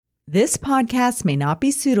This podcast may not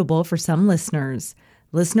be suitable for some listeners.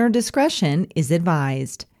 Listener discretion is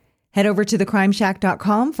advised. Head over to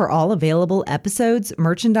thecrimeshack.com for all available episodes,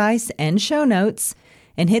 merchandise, and show notes,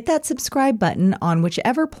 and hit that subscribe button on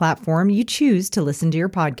whichever platform you choose to listen to your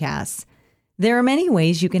podcasts. There are many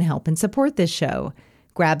ways you can help and support this show.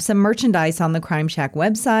 Grab some merchandise on the Crime Shack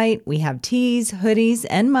website. We have tees, hoodies,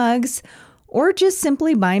 and mugs, or just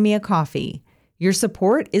simply buy me a coffee. Your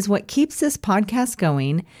support is what keeps this podcast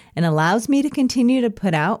going and allows me to continue to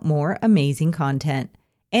put out more amazing content.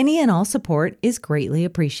 Any and all support is greatly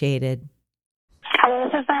appreciated. Hello,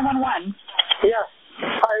 this is 911. Yes.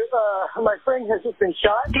 My friend has just been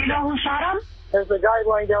shot. Do you know who shot him? There's a guy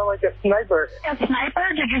lying down like a sniper. A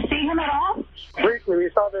sniper? Did you see him at all? Briefly, we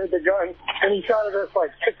saw the gun, and he shot at us like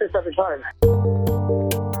 6 or 7 times.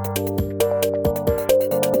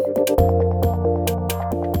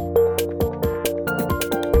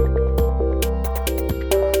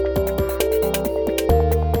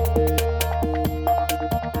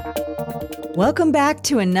 Welcome back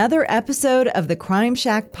to another episode of the Crime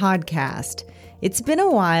Shack podcast. It's been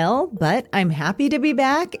a while, but I'm happy to be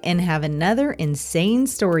back and have another insane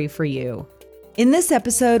story for you. In this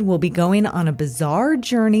episode, we'll be going on a bizarre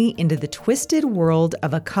journey into the twisted world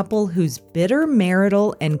of a couple whose bitter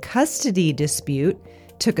marital and custody dispute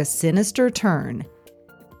took a sinister turn.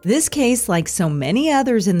 This case, like so many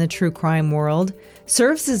others in the true crime world,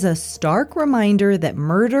 serves as a stark reminder that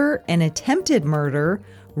murder and attempted murder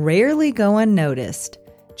rarely go unnoticed.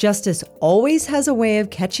 Justice always has a way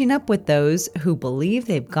of catching up with those who believe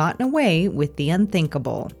they've gotten away with the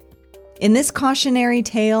unthinkable. In this cautionary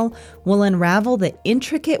tale, we'll unravel the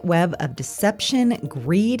intricate web of deception,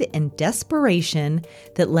 greed, and desperation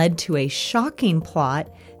that led to a shocking plot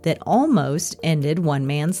that almost ended one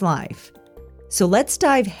man's life. So let's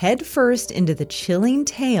dive headfirst into the chilling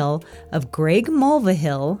tale of Greg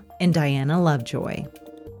Mulvihill and Diana Lovejoy.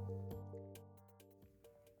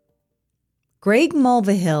 Greg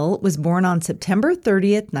Mulvihill was born on September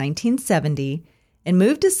 30th, 1970, and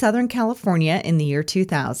moved to Southern California in the year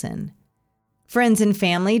 2000. Friends and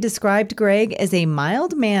family described Greg as a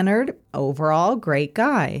mild-mannered, overall great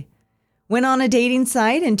guy. When on a dating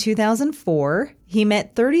site in 2004, he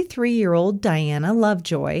met 33-year-old Diana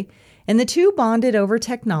Lovejoy, and the two bonded over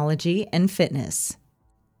technology and fitness.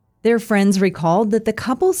 Their friends recalled that the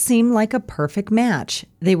couple seemed like a perfect match.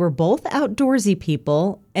 They were both outdoorsy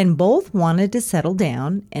people and both wanted to settle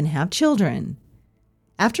down and have children.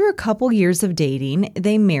 After a couple years of dating,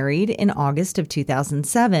 they married in August of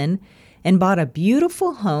 2007 and bought a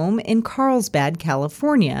beautiful home in Carlsbad,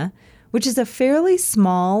 California, which is a fairly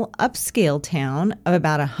small, upscale town of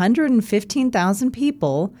about 115,000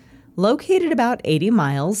 people located about 80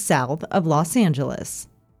 miles south of Los Angeles.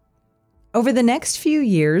 Over the next few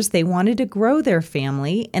years, they wanted to grow their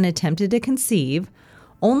family and attempted to conceive,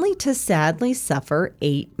 only to sadly suffer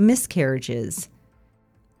 8 miscarriages.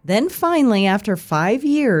 Then finally, after 5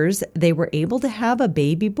 years, they were able to have a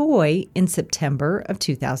baby boy in September of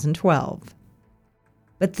 2012.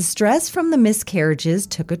 But the stress from the miscarriages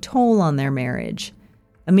took a toll on their marriage.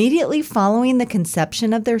 Immediately following the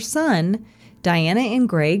conception of their son, Diana and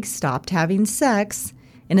Greg stopped having sex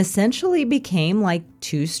and essentially became like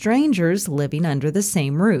two strangers living under the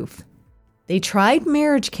same roof. They tried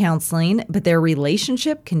marriage counseling, but their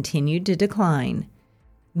relationship continued to decline.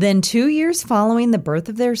 Then 2 years following the birth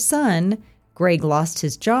of their son, Greg lost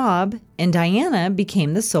his job and Diana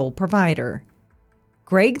became the sole provider.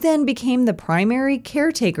 Greg then became the primary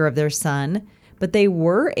caretaker of their son, but they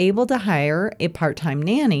were able to hire a part-time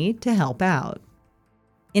nanny to help out.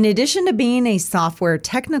 In addition to being a software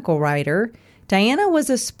technical writer, Diana was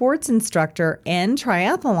a sports instructor and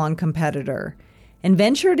triathlon competitor and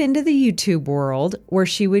ventured into the YouTube world where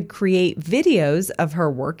she would create videos of her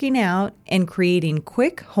working out and creating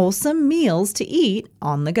quick, wholesome meals to eat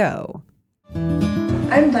on the go.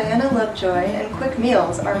 I'm Diana Lovejoy, and quick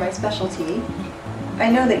meals are my specialty. I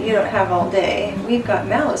know that you don't have all day. We've got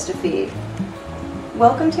mouths to feed.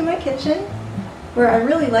 Welcome to my kitchen, where I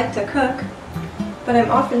really like to cook, but I'm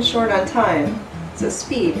often short on time, so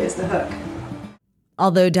speed is the hook.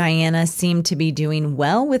 Although Diana seemed to be doing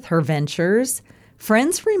well with her ventures,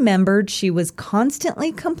 friends remembered she was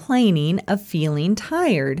constantly complaining of feeling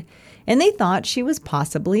tired, and they thought she was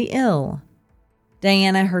possibly ill.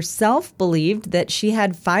 Diana herself believed that she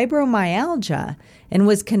had fibromyalgia and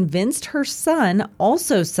was convinced her son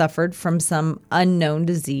also suffered from some unknown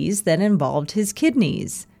disease that involved his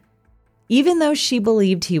kidneys. Even though she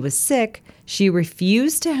believed he was sick, She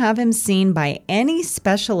refused to have him seen by any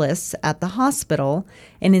specialists at the hospital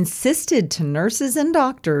and insisted to nurses and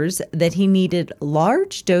doctors that he needed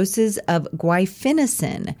large doses of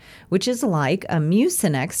guaifenesin, which is like a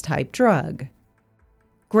Mucinex-type drug.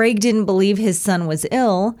 Greg didn't believe his son was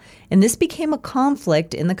ill, and this became a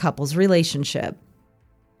conflict in the couple's relationship.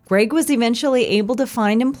 Greg was eventually able to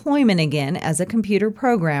find employment again as a computer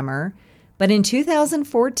programmer, but in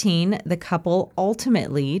 2014, the couple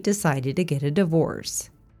ultimately decided to get a divorce.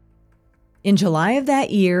 In July of that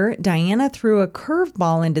year, Diana threw a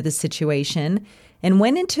curveball into the situation and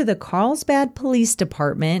went into the Carlsbad Police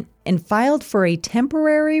Department and filed for a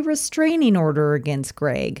temporary restraining order against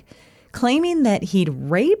Greg, claiming that he'd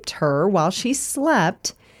raped her while she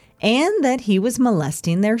slept and that he was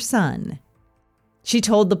molesting their son. She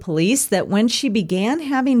told the police that when she began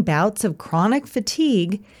having bouts of chronic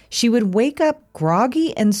fatigue, she would wake up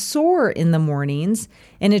groggy and sore in the mornings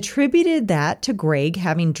and attributed that to Greg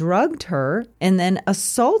having drugged her and then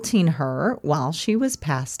assaulting her while she was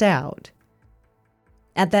passed out.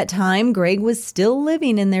 At that time, Greg was still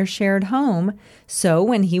living in their shared home, so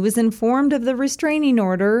when he was informed of the restraining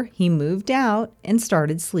order, he moved out and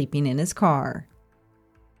started sleeping in his car.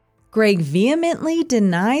 Greg vehemently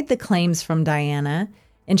denied the claims from Diana,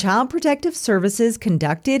 and Child Protective Services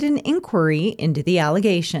conducted an inquiry into the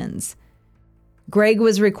allegations. Greg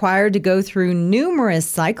was required to go through numerous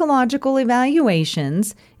psychological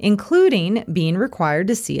evaluations, including being required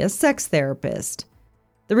to see a sex therapist.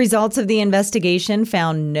 The results of the investigation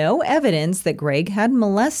found no evidence that Greg had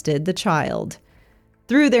molested the child.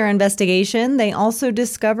 Through their investigation, they also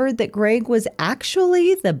discovered that Greg was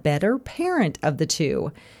actually the better parent of the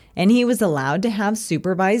two, and he was allowed to have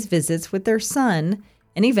supervised visits with their son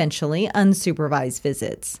and eventually unsupervised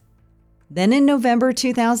visits. Then in November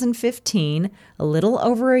 2015, a little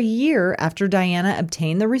over a year after Diana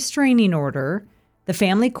obtained the restraining order, the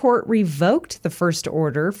family court revoked the first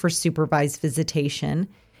order for supervised visitation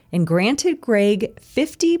and granted Greg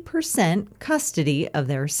 50% custody of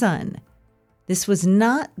their son. This was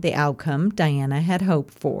not the outcome Diana had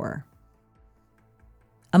hoped for.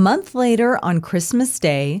 A month later, on Christmas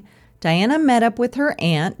Day, Diana met up with her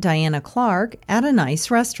aunt, Diana Clark, at a nice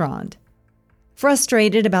restaurant.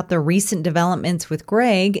 Frustrated about the recent developments with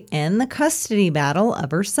Greg and the custody battle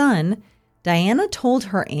of her son, Diana told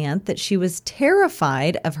her aunt that she was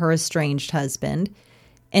terrified of her estranged husband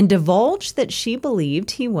and divulged that she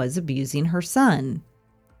believed he was abusing her son.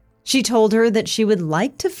 She told her that she would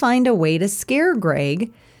like to find a way to scare Greg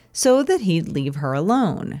so that he'd leave her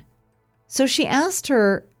alone. So she asked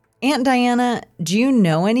her, "Aunt Diana, do you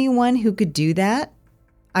know anyone who could do that?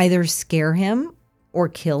 Either scare him or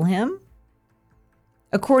kill him?"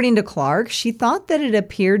 According to Clark, she thought that it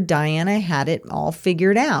appeared Diana had it all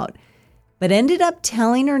figured out, but ended up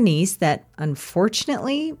telling her niece that,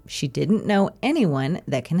 unfortunately, she didn't know anyone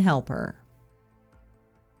that can help her.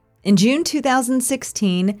 In June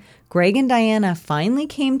 2016, Greg and Diana finally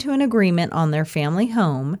came to an agreement on their family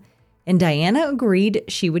home, and Diana agreed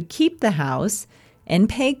she would keep the house and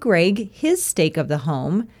pay Greg his stake of the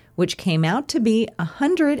home, which came out to be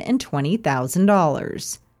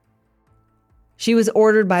 $120,000. She was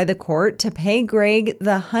ordered by the court to pay Greg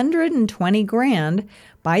the $120,000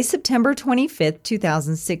 by September 25,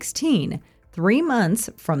 2016, 3 months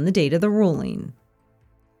from the date of the ruling.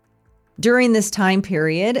 During this time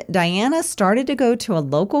period, Diana started to go to a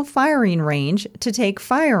local firing range to take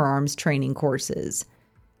firearms training courses.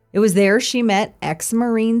 It was there she met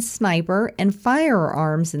ex-Marine sniper and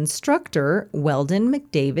firearms instructor Weldon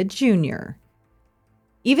McDavid Jr.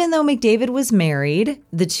 Even though McDavid was married,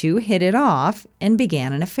 the two hit it off and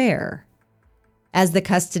began an affair. As the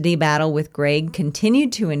custody battle with Greg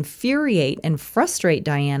continued to infuriate and frustrate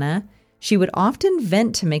Diana, she would often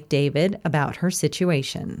vent to McDavid about her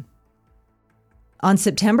situation. On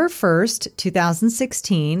September 1st,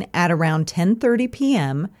 2016, at around 10:30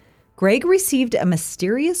 p.m., Greg received a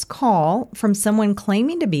mysterious call from someone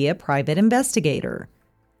claiming to be a private investigator.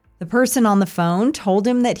 The person on the phone told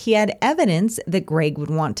him that he had evidence that Greg would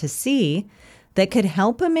want to see that could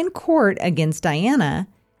help him in court against Diana,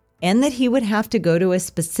 and that he would have to go to a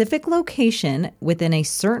specific location within a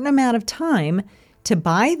certain amount of time to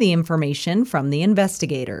buy the information from the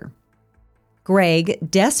investigator. Greg,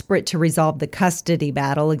 desperate to resolve the custody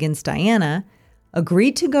battle against Diana,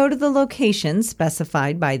 agreed to go to the location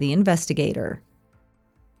specified by the investigator.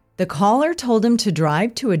 The caller told him to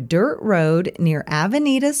drive to a dirt road near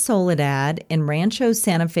Avenida Soledad and Rancho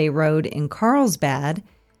Santa Fe Road in Carlsbad,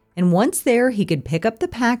 and once there he could pick up the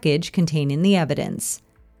package containing the evidence.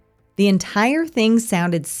 The entire thing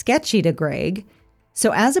sounded sketchy to Greg,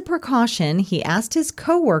 So as a precaution, he asked his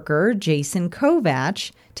coworker, Jason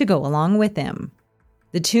Kovach, to go along with him.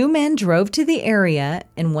 The two men drove to the area,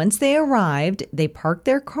 and once they arrived, they parked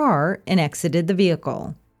their car and exited the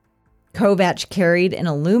vehicle. Kovach carried an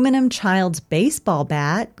aluminum child's baseball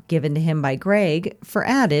bat given to him by Greg for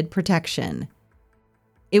added protection.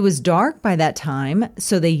 It was dark by that time,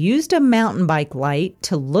 so they used a mountain bike light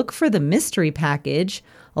to look for the mystery package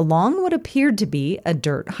along what appeared to be a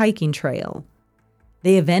dirt hiking trail.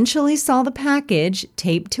 They eventually saw the package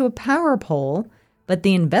taped to a power pole, but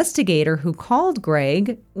the investigator who called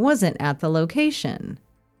Greg wasn't at the location.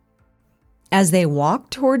 As they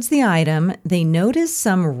walked towards the item, they noticed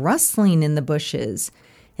some rustling in the bushes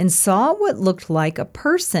and saw what looked like a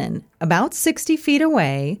person about 60 feet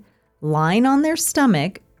away, lying on their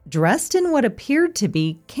stomach, dressed in what appeared to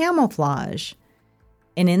be camouflage.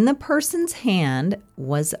 And in the person's hand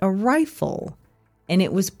was a rifle, and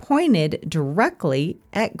it was pointed directly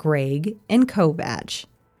at Greg and Kovach.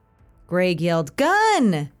 Greg yelled,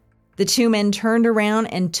 "Gun!" The two men turned around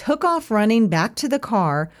and took off running back to the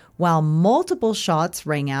car while multiple shots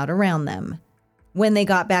rang out around them. When they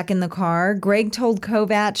got back in the car, Greg told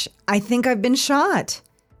Kovach, "I think I've been shot."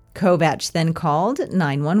 Kovach then called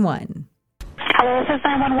 911. Hello, this is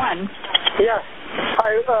 911. Yeah.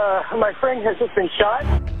 My friend has just been shot.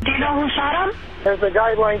 Do you know who shot him? There's a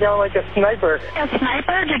guy lying down like a sniper. A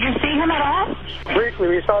sniper? Did you see him at all? Briefly,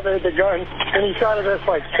 we saw the gun, and he shot at us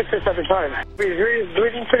like 6 or 7 times. He's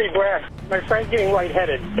bleeding pretty bad. My friend's getting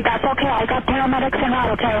lightheaded. That's okay. I got paramedics en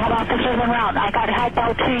route, okay? Hold officers en route. I got help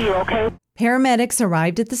out to you, okay? Paramedics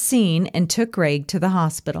arrived at the scene and took Greg to the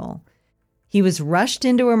hospital. He was rushed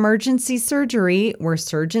into emergency surgery where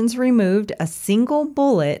surgeons removed a single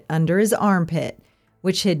bullet under his armpit,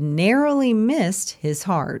 which had narrowly missed his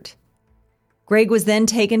heart. Greg was then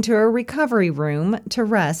taken to a recovery room to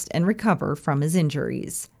rest and recover from his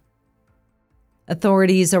injuries.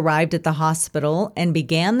 Authorities arrived at the hospital and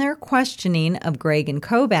began their questioning of Greg and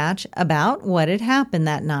Kovach about what had happened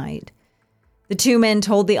that night. The two men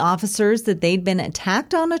told the officers that they'd been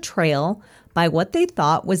attacked on a trail by what they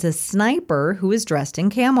thought was a sniper who was dressed in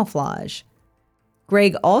camouflage.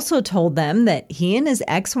 Greg also told them that he and his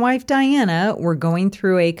ex-wife Diana were going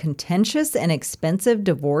through a contentious and expensive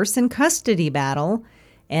divorce and custody battle,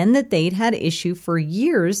 and that they'd had issue for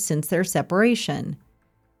years since their separation.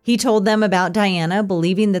 He told them about Diana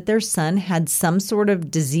believing that their son had some sort of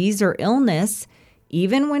disease or illness,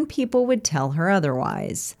 even when people would tell her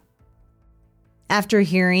otherwise. After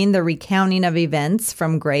hearing the recounting of events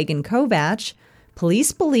from Greg and Kovach,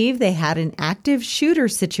 police believe they had an active shooter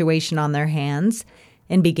situation on their hands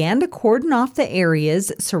and began to cordon off the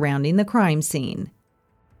areas surrounding the crime scene.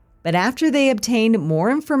 But after they obtained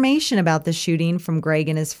more information about the shooting from Greg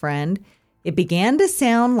and his friend, it began to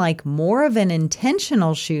sound like more of an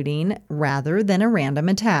intentional shooting rather than a random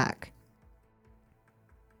attack.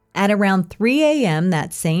 At around 3 a.m.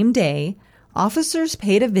 that same day, officers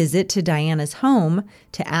paid a visit to Diana's home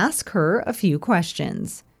to ask her a few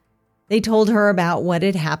questions. They told her about what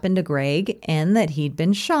had happened to Greg and that he'd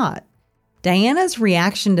been shot. Diana's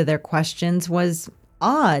reaction to their questions was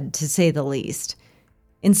odd, to say the least.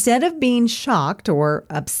 Instead of being shocked or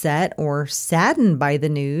upset or saddened by the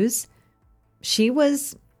news, she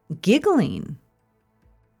was giggling.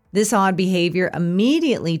 This odd behavior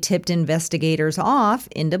immediately tipped investigators off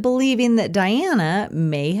into believing that Diana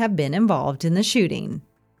may have been involved in the shooting.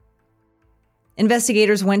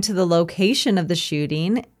 Investigators went to the location of the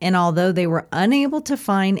shooting, and although they were unable to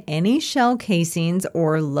find any shell casings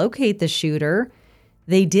or locate the shooter,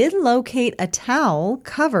 they did locate a towel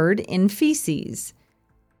covered in feces.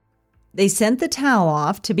 They sent the towel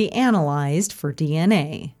off to be analyzed for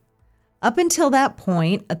DNA. Up until that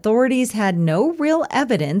point, authorities had no real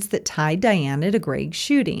evidence that tied Diana to Greg's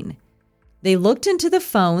shooting. They looked into the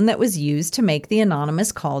phone that was used to make the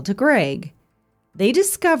anonymous call to Greg. They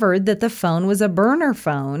discovered that the phone was a burner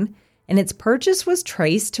phone, and its purchase was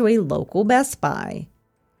traced to a local Best Buy.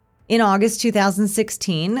 In August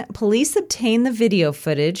 2016, police obtained the video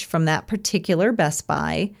footage from that particular Best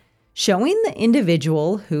Buy, showing the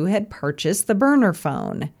individual who had purchased the burner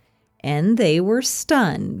phone, and they were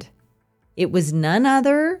stunned. It was none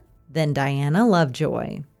other than Diana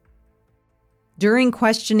Lovejoy. During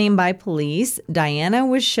questioning by police, Diana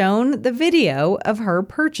was shown the video of her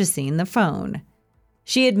purchasing the phone.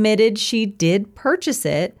 She admitted she did purchase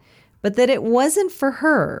it, but that it wasn't for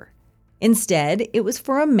her. Instead, it was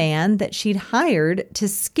for a man that she'd hired to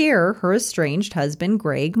scare her estranged husband,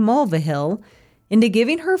 Greg Mulvihill, into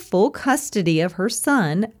giving her full custody of her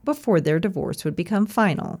son before their divorce would become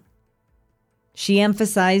final. She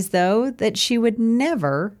emphasized, though, that she would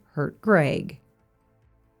never hurt Greg.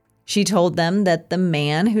 She told them that the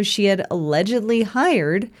man who she had allegedly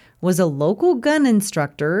hired was a local gun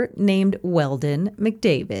instructor named Weldon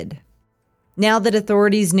McDavid. Now that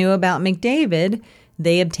authorities knew about McDavid,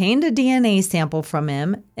 they obtained a DNA sample from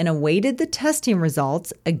him and awaited the testing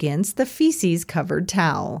results against the feces-covered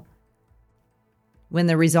towel. When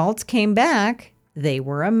the results came back, they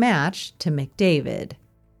were a match to McDavid.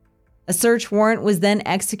 A search warrant was then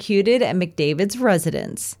executed at McDavid's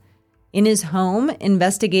residence. In his home,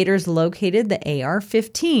 investigators located the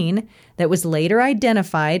AR-15 that was later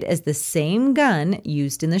identified as the same gun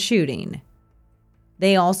used in the shooting.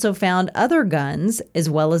 They also found other guns, as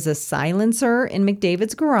well as a silencer in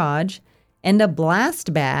McDavid's garage and a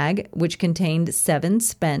blast bag which contained 7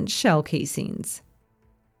 spent shell casings.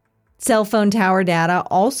 Cell phone tower data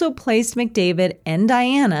also placed McDavid and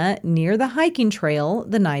Diana near the hiking trail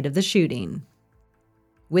the night of the shooting.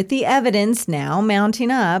 With the evidence now mounting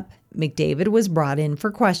up, McDavid was brought in for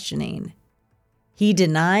questioning. He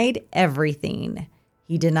denied everything.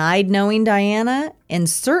 He denied knowing Diana and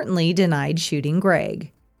certainly denied shooting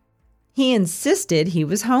Greg. He insisted he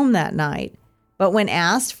was home that night, but when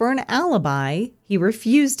asked for an alibi, he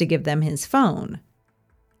refused to give them his phone.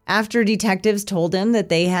 After detectives told him that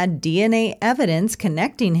they had DNA evidence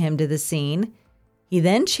connecting him to the scene, he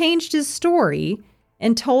then changed his story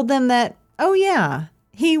and told them that, oh yeah,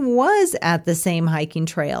 he was at the same hiking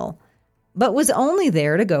trail, but was only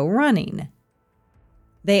there to go running.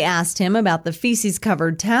 They asked him about the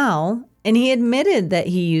feces-covered towel, and he admitted that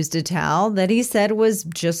he used a towel that he said was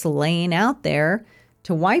just laying out there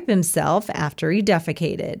to wipe himself after he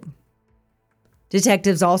defecated.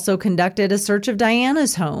 Detectives also conducted a search of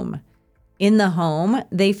Diana's home. In the home,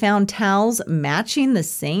 they found towels matching the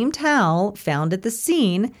same towel found at the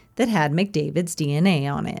scene that had McDavid's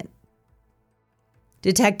DNA on it.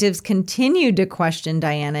 Detectives continued to question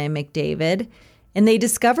Diana and McDavid, and they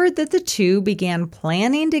discovered that the two began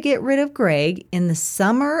planning to get rid of Greg in the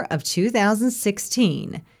summer of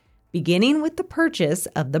 2016, beginning with the purchase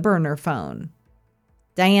of the burner phone.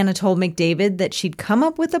 Diana told McDavid that she'd come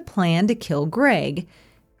up with a plan to kill Greg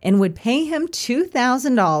and would pay him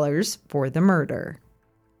 $2,000 for the murder.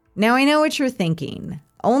 Now I know what you're thinking.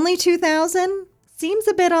 Only $2,000? Seems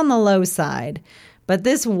a bit on the low side. But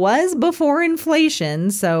this was before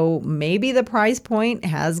inflation, so maybe the price point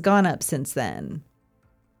has gone up since then.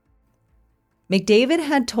 McDavid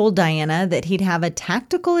had told Diana that he'd have a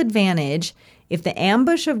tactical advantage if the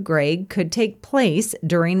ambush of Greg could take place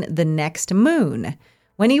during the next moon,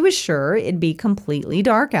 when he was sure it'd be completely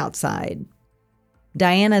dark outside.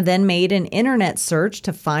 Diana then made an internet search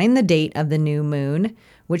to find the date of the new moon,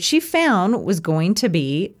 which she found was going to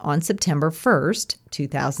be on September 1st,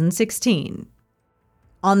 2016.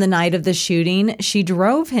 On the night of the shooting, she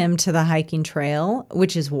drove him to the hiking trail,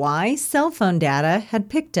 which is why cell phone data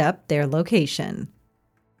had picked up their location.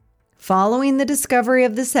 Following the discovery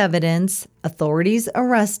of this evidence, authorities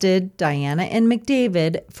arrested Diana and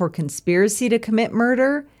McDavid for conspiracy to commit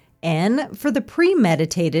murder and for the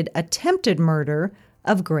premeditated attempted murder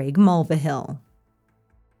of Greg Mulvihill.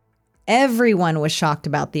 Everyone was shocked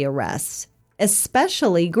about the arrests,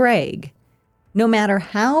 especially Greg. No matter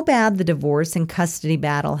how bad the divorce and custody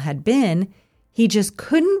battle had been, he just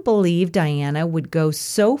couldn't believe Diana would go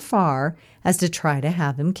so far as to try to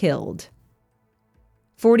have him killed.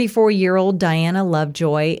 44-year-old Diana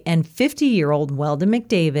Lovejoy and 50-year-old Weldon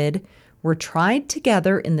McDavid were tried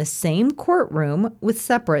together in the same courtroom with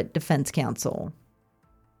separate defense counsel.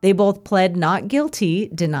 They both pled not guilty,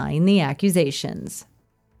 denying the accusations.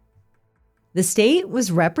 The state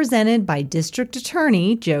was represented by District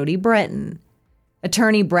Attorney Jody Breton.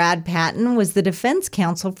 Attorney Brad Patton was the defense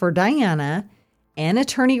counsel for Diana, and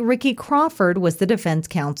Attorney Ricky Crawford was the defense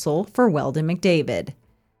counsel for Weldon McDavid.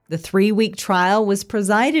 The 3-week trial was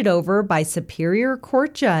presided over by Superior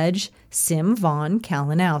Court Judge Sim Von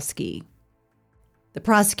Kalinowski. The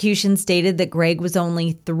prosecution stated that Greg was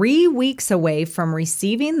only 3 weeks away from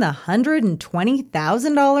receiving the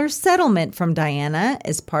 $120,000 settlement from Diana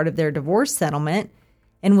as part of their divorce settlement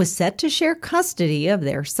and was set to share custody of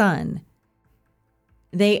their son.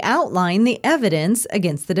 They outlined the evidence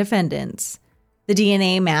against the defendants: the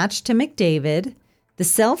DNA match to McDavid, the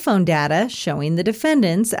cell phone data showing the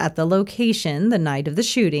defendants at the location the night of the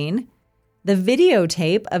shooting, the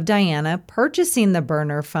videotape of Diana purchasing the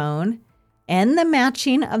burner phone, and the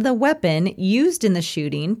matching of the weapon used in the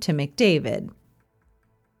shooting to McDavid.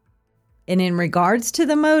 And in regards to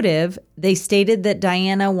the motive, they stated that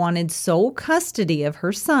Diana wanted sole custody of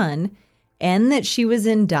her son and that she was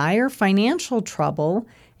in dire financial trouble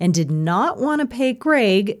and did not want to pay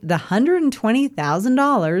Greg the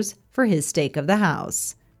 $120,000 for his stake of the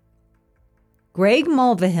house. Greg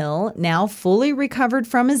Mulvihill, now fully recovered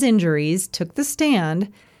from his injuries, took the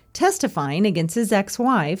stand, testifying against his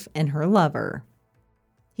ex-wife and her lover.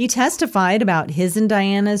 He testified about his and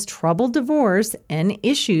Diana's troubled divorce and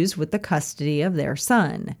issues with the custody of their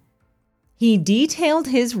son. He detailed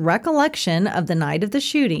his recollection of the night of the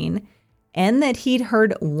shooting and that he'd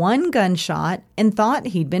heard one gunshot and thought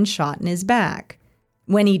he'd been shot in his back.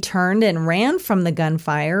 When he turned and ran from the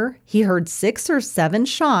gunfire, he heard 6 or 7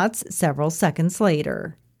 shots several seconds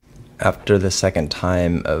later. After the second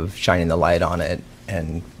time of shining the light on it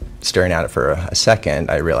and staring at it for a second,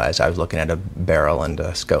 I realized I was looking at a barrel and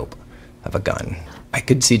a scope of a gun. I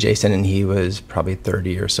could see Jason, and he was probably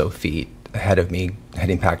 30 or so feet ahead of me,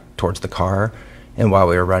 heading back towards the car. And while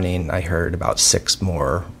we were running, I heard about 6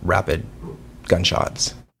 more rapid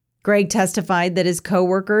gunshots. Greg testified that his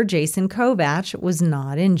coworker, Jason Kovach, was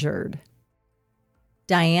not injured.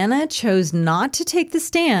 Diana chose not to take the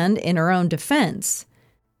stand in her own defense.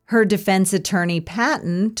 Her defense attorney,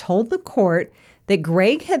 Patton, told the court that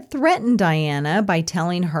Greg had threatened Diana by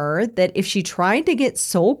telling her that if she tried to get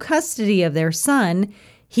sole custody of their son,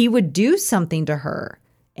 he would do something to her,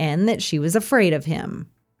 and that she was afraid of him.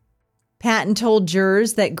 Patton told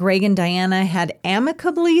jurors that Greg and Diana had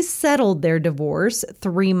amicably settled their divorce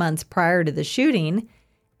 3 months prior to the shooting,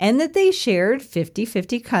 and that they shared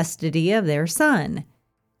 50-50 custody of their son.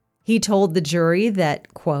 He told the jury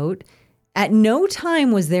that, quote, "At no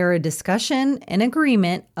time was there a discussion, an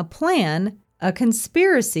agreement, a plan, a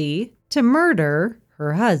conspiracy to murder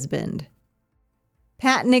her husband."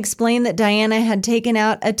 Patton explained that Diana had taken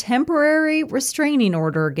out a temporary restraining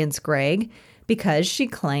order against Greg because she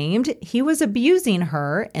claimed he was abusing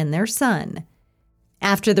her and their son.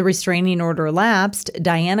 After the restraining order lapsed,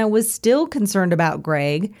 Diana was still concerned about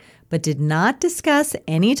Greg, but did not discuss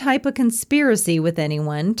any type of conspiracy with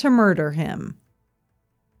anyone to murder him.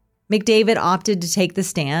 McDavid opted to take the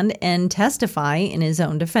stand and testify in his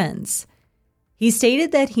own defense. He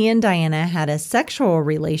stated that he and Diana had a sexual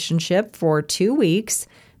relationship for 2 weeks,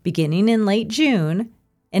 beginning in late June,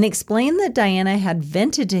 and explained that Diana had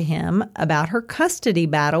vented to him about her custody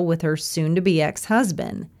battle with her soon-to-be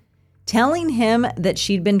ex-husband, telling him that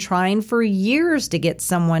she'd been trying for years to get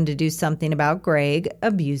someone to do something about Greg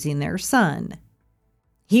abusing their son.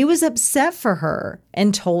 He was upset for her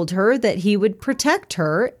and told her that he would protect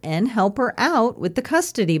her and help her out with the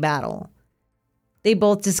custody battle. They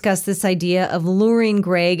both discussed this idea of luring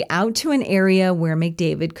Greg out to an area where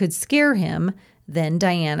McDavid could scare him. Then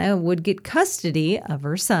Diana would get custody of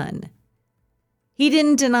her son. He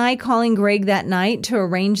didn't deny calling Greg that night to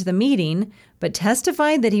arrange the meeting, but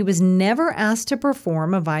testified that he was never asked to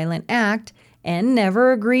perform a violent act and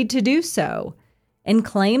never agreed to do so, and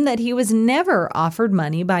claimed that he was never offered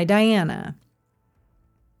money by Diana.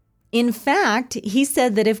 In fact, he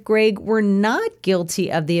said that if Greg were not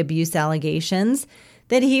guilty of the abuse allegations,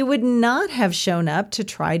 that he would not have shown up to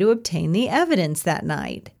try to obtain the evidence that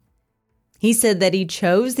night. He said that he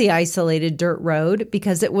chose the isolated dirt road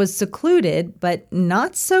because it was secluded, but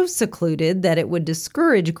not so secluded that it would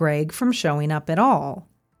discourage Greg from showing up at all.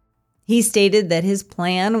 He stated that his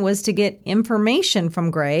plan was to get information from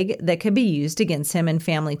Greg that could be used against him in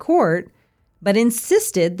family court, but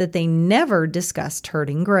insisted that they never discussed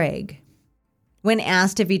hurting Greg. When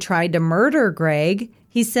asked if he tried to murder Greg,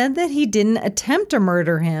 he said that he didn't attempt to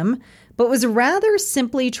murder him, but was rather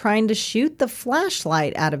simply trying to shoot the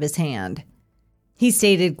flashlight out of his hand. He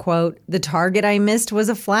stated, quote, "The target I missed was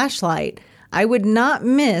a flashlight. I would not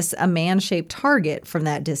miss a man-shaped target from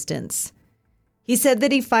that distance." He said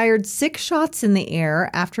that he fired 6 shots in the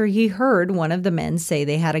air after he heard one of the men say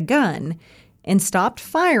they had a gun, and stopped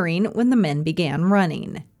firing when the men began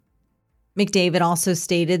running. McDavid also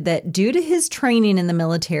stated that due to his training in the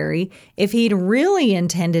military, if he'd really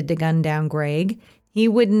intended to gun down Greg, he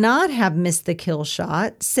would not have missed the kill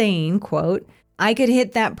shot, saying, quote, "I could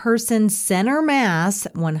hit that person center mass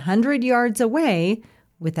 100 yards away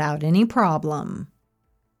without any problem."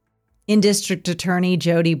 In District Attorney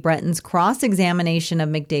Jody Breton's cross-examination of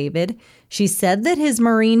McDavid, she said that his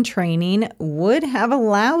Marine training would have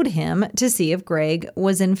allowed him to see if Greg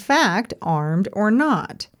was in fact armed or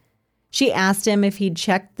not. She asked him if he'd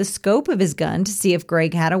checked the scope of his gun to see if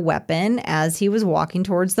Greg had a weapon as he was walking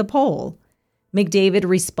towards the pole. McDavid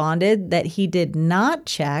responded that he did not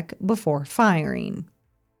check before firing.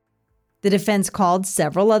 The defense called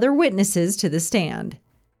several other witnesses to the stand.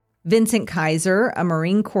 Vincent Kaiser, a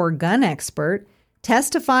Marine Corps gun expert,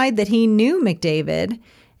 testified that he knew McDavid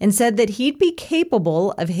and said that he'd be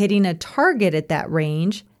capable of hitting a target at that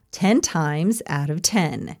range 10 times out of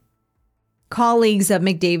 10. Colleagues of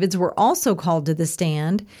McDavid's were also called to the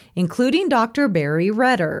stand, including Dr. Barry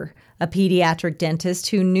Redder, a pediatric dentist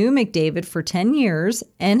who knew McDavid for 10 years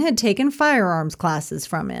and had taken firearms classes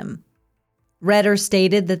from him. Redder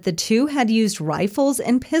stated that the two had used rifles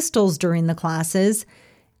and pistols during the classes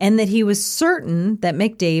and that he was certain that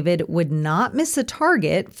McDavid would not miss a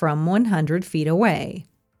target from 100 feet away.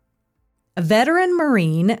 A veteran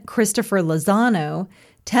Marine, Christopher Lozano,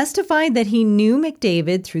 testified that he knew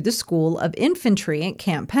McDavid through the School of Infantry at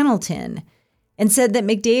Camp Pendleton and said that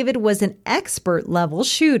McDavid was an expert-level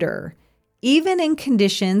shooter, even in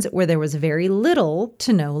conditions where there was very little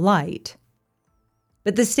to no light.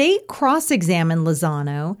 But the state cross-examined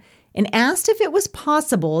Lozano and asked if it was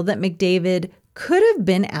possible that McDavid could have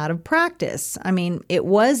been out of practice. I mean, it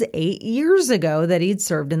was 8 years ago that he'd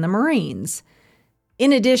served in the Marines.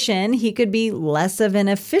 In addition, he could be less of an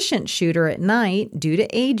efficient shooter at night due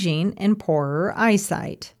to aging and poorer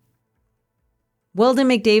eyesight. Weldon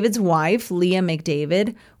McDavid's wife, Leah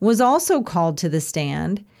McDavid, was also called to the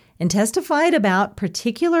stand and testified about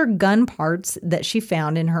particular gun parts that she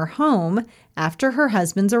found in her home after her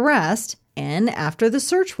husband's arrest and after the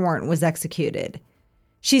search warrant was executed.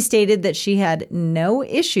 She stated that she had no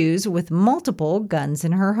issues with multiple guns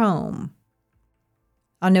in her home.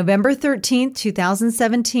 On November 13,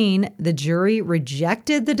 2017, the jury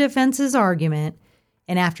rejected the defense's argument,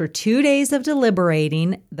 and after 2 days of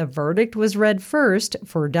deliberating, the verdict was read first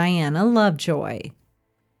for Diana Lovejoy.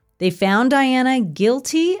 They found Diana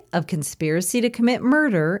guilty of conspiracy to commit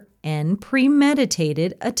murder and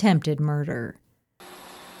premeditated attempted murder.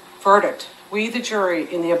 Verdict. We, the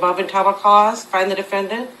jury, in the above entitled cause, find the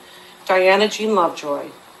defendant, Diana Jean Lovejoy,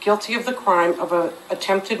 guilty of the crime of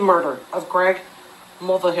attempted murder of Greg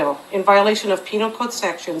Mulvihill in violation of Penal Code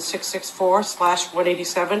Section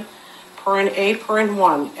 664/187, paren A, paren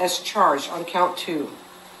 1, as charged on count 2.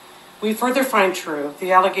 We further find true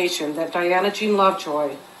the allegation that Diana Jean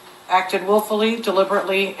Lovejoy acted willfully,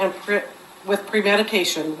 deliberately, and with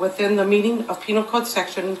premeditation within the meaning of Penal Code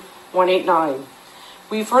Section 189.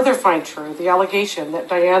 We further find true the allegation that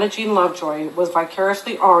Diana Jean Lovejoy was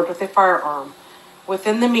vicariously armed with a firearm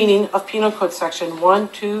within the meaning of Penal Code Section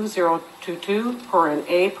 12022, paren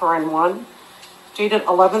A, paren 1, dated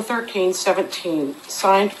 11/13/17,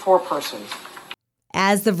 signed foreperson.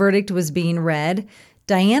 As the verdict was being read,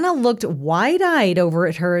 Diana looked wide-eyed over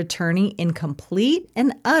at her attorney in complete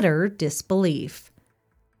and utter disbelief.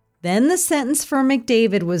 Then the sentence for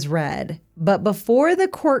McDavid was read, but before the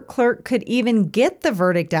court clerk could even get the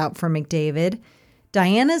verdict out for McDavid,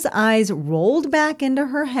 Diana's eyes rolled back into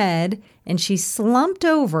her head and she slumped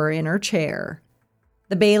over in her chair.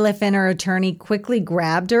 The bailiff and her attorney quickly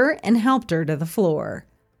grabbed her and helped her to the floor.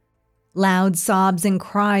 Loud sobs and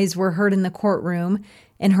cries were heard in the courtroom,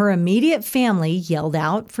 and her immediate family yelled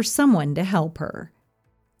out for someone to help her.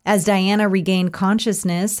 As Diana regained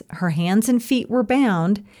consciousness, her hands and feet were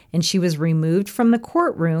bound, and she was removed from the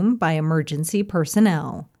courtroom by emergency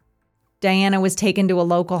personnel. Diana was taken to a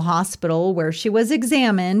local hospital where she was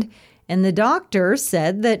examined, and the doctor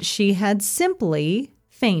said that she had simply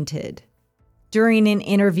fainted. During an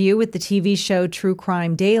interview with the TV show True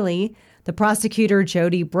Crime Daily, the prosecutor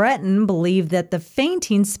Jody Breton believed that the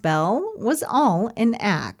fainting spell was all an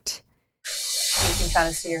act. You can kind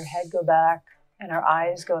of see her head go back and her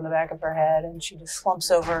eyes go in the back of her head, and she just slumps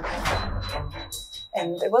over.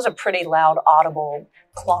 And it was a pretty loud, audible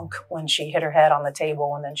clunk when she hit her head on the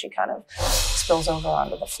table, and then she kind of spills over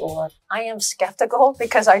onto the floor. I am skeptical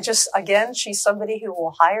because she's somebody who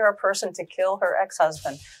will hire a person to kill her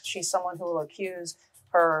ex-husband. She's someone who will accuse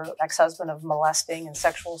her ex-husband of molesting and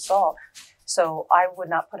sexual assault. So I would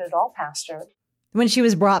not put it all past her. When she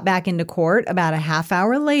was brought back into court about a half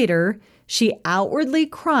hour later, she outwardly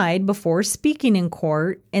cried before speaking in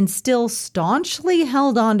court and still staunchly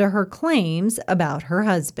held on to her claims about her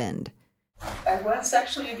husband. I was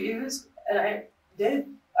sexually abused, and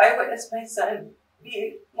I witnessed my son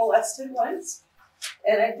be molested once,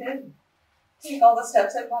 and I did take all the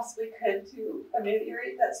steps I possibly could to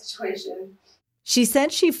ameliorate that situation. She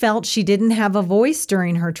said she felt she didn't have a voice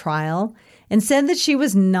during her trial and said that she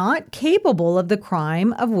was not capable of the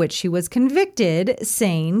crime of which she was convicted,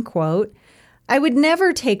 saying, quote, "I would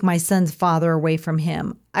never take my son's father away from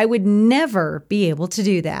him. I would never be able to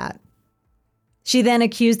do that." She then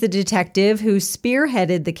accused the detective who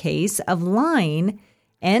spearheaded the case of lying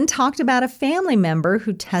and talked about a family member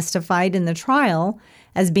who testified in the trial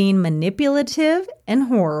as being manipulative and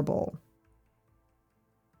horrible.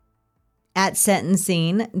 At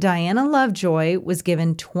sentencing, Diana Lovejoy was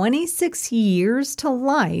given 26 years to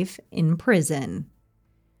life in prison.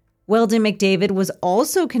 Weldon McDavid was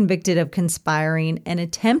also convicted of conspiring and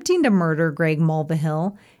attempting to murder Greg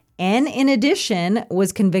Mulvihill and in addition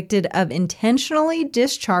was convicted of intentionally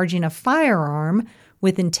discharging a firearm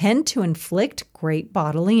with intent to inflict great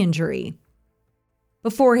bodily injury.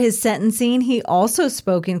 Before his sentencing, he also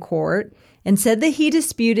spoke in court and said that he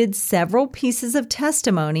disputed several pieces of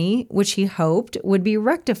testimony which he hoped would be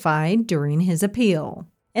rectified during his appeal,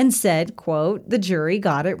 and said, quote, "The jury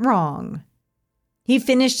got it wrong." He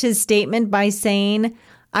finished his statement by saying,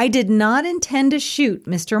 "I did not intend to shoot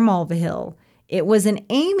Mr. Mulvihill. It was an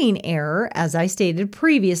aiming error, as I stated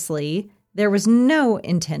previously. There was no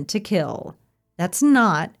intent to kill. That's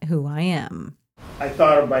not who I am." I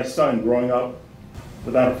thought of my son growing up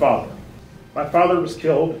without a father. My father was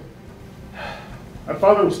killed. My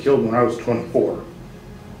father was killed when I was 24,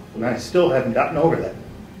 and I still haven't gotten over that.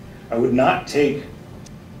 I would not take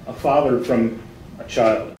a father from a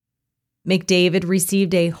child. McDavid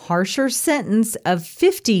received a harsher sentence of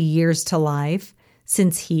 50 years to life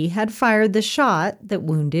since he had fired the shot that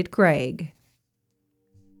wounded Greg.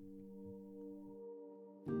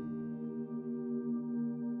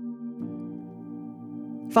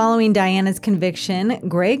 Following Diana's conviction,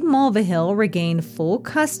 Greg Mulvihill regained full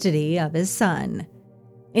custody of his son.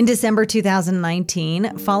 In December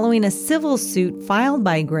 2019, following a civil suit filed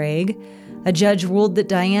by Greg, a judge ruled that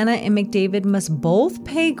Diana and McDavid must both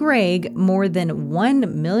pay Greg more than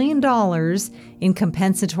 $1 million in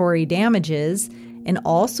compensatory damages and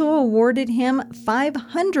also awarded him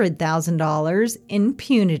 $500,000 in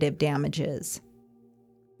punitive damages.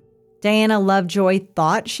 Diana Lovejoy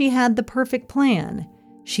thought she had the perfect plan.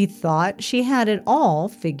 She thought she had it all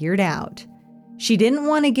figured out. She didn't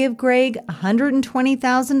want to give Greg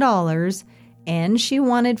 $120,000, and she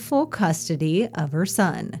wanted full custody of her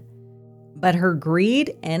son. But her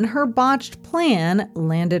greed and her botched plan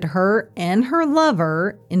landed her and her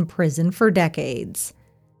lover in prison for decades.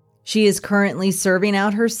 She is currently serving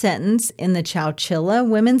out her sentence in the Chowchilla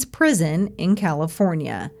Women's Prison in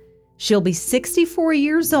California. She'll be 64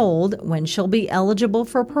 years old when she'll be eligible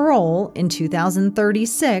for parole in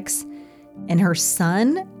 2036, and her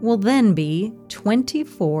son will then be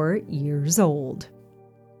 24 years old.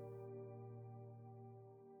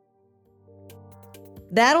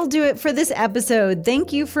 That'll do it for this episode.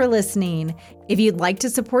 Thank you for listening. If you'd like to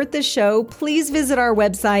support this show, please visit our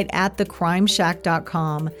website at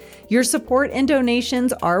thecrimeshack.com. Your support and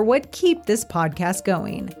donations are what keep this podcast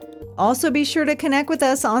going. Also, be sure to connect with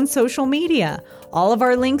us on social media. All of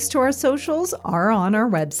our links to our socials are on our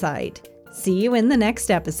website. See you in the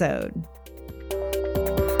next episode.